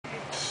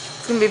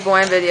gonna be a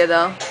boring video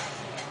though.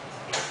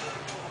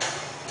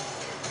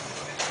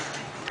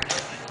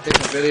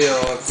 Taking a video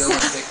of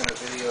Dylan taking a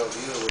video of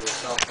you with his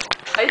cell phone.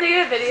 Are you taking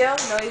a video?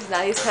 No, he's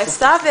not. He's like,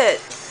 stop it.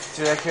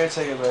 Dude, I can't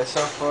take it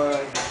myself for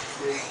like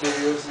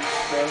videos and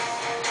stuff.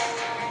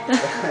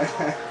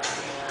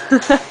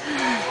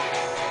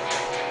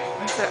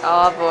 They're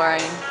all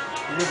boring.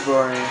 You're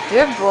boring.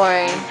 You're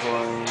boring. You're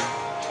boring.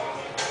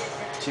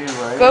 Too,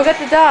 right? Go get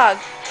the dog.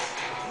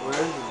 Where is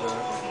the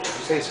dog? Did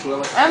you say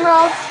squirrel?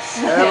 Emerald.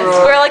 Emerald.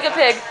 Square like a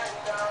pig.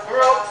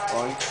 Emerald!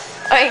 Boing.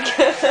 Oink.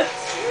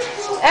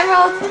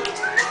 Emerald.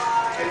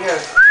 Hey,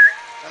 yes.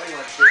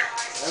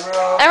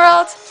 Emerald.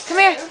 Emerald. Come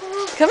here.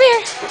 Come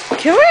here.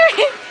 Come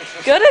here.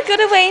 Go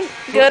to Wayne.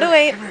 Go to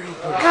Wayne.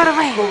 Go to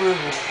Wayne.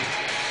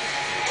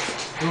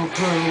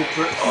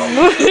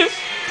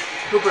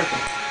 Cooper.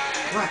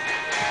 What?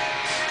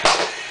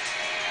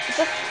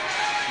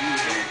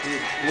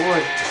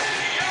 Boy.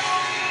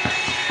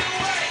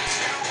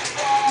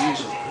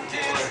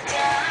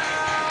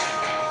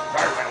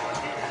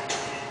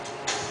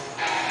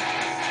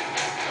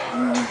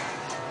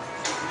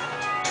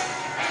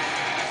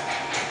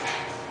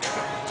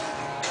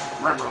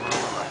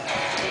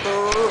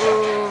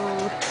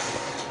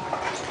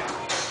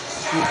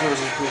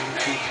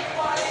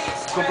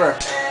 Cooper.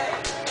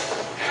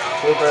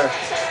 Cooper.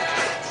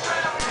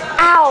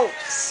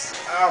 Ouch.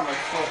 Ow, my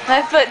foot.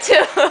 My foot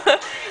too.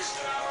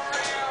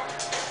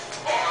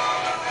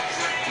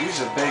 He's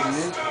a big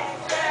dude.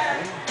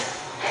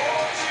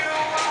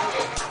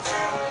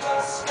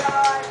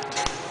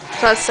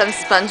 So that's some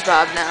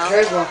SpongeBob now.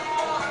 Cosmo.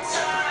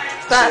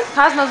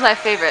 Cosmo's my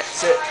favorite.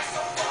 Sit.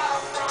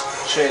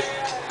 Shit.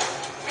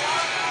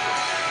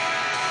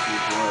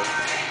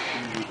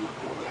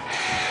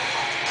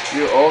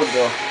 You're old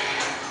though.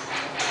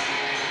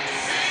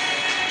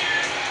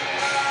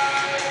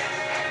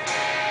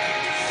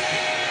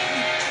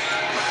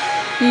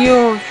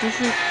 Yo.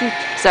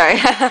 Sorry.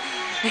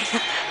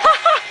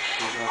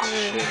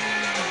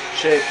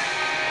 Shake.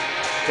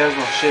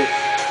 Cosmo, shake.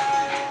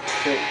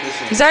 Shake,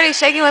 listen. He's already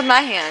shaking with my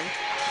hand.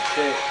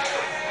 Shake.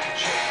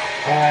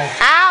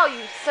 Ow,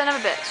 you son of a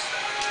bitch.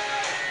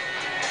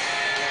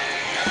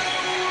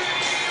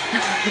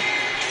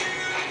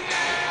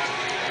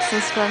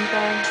 Some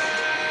SpongeBob.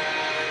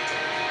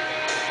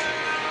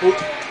 Poop.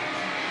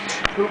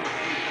 Poop.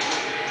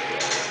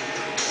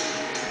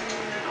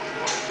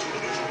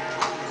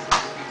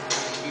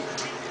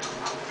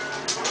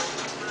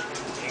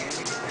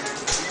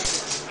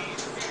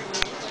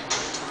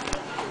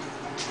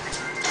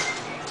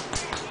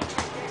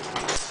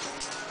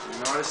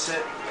 Notice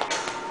it.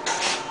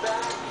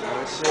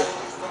 Notice it.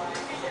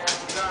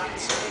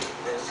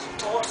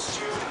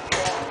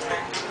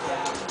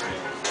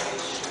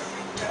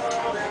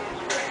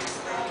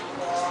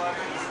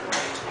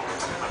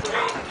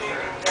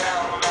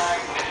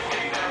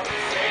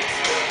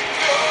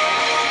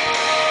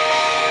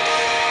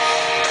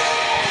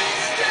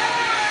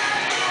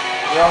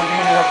 You're all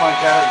giving it up on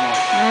Cosmo.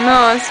 No,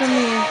 it's so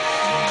mean.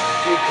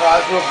 Dude,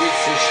 Cosmo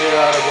beats the shit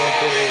out of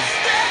both of them.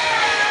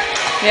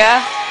 Yeah?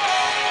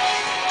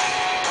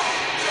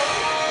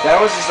 That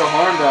was just a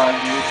horn dog,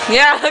 dude.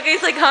 Yeah, look,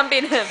 he's like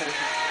humping him.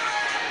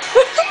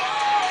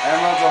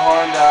 Emerald's a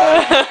horn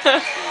dog.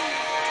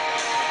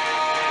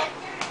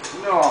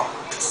 No.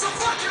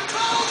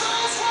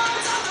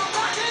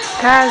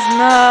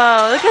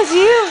 Cosmo, look at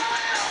you.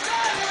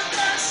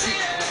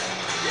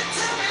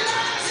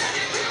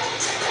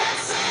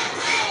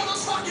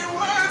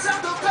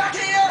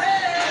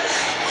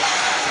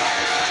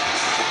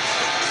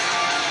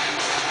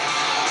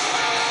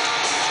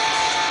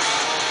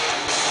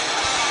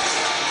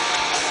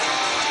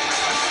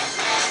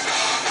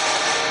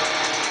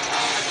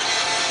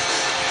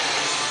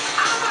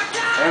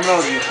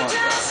 Emerald's your horn dog.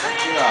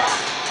 Yeah.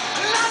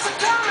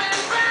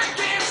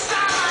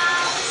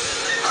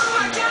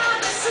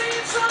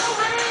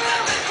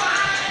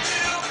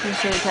 You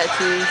show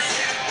tattoos.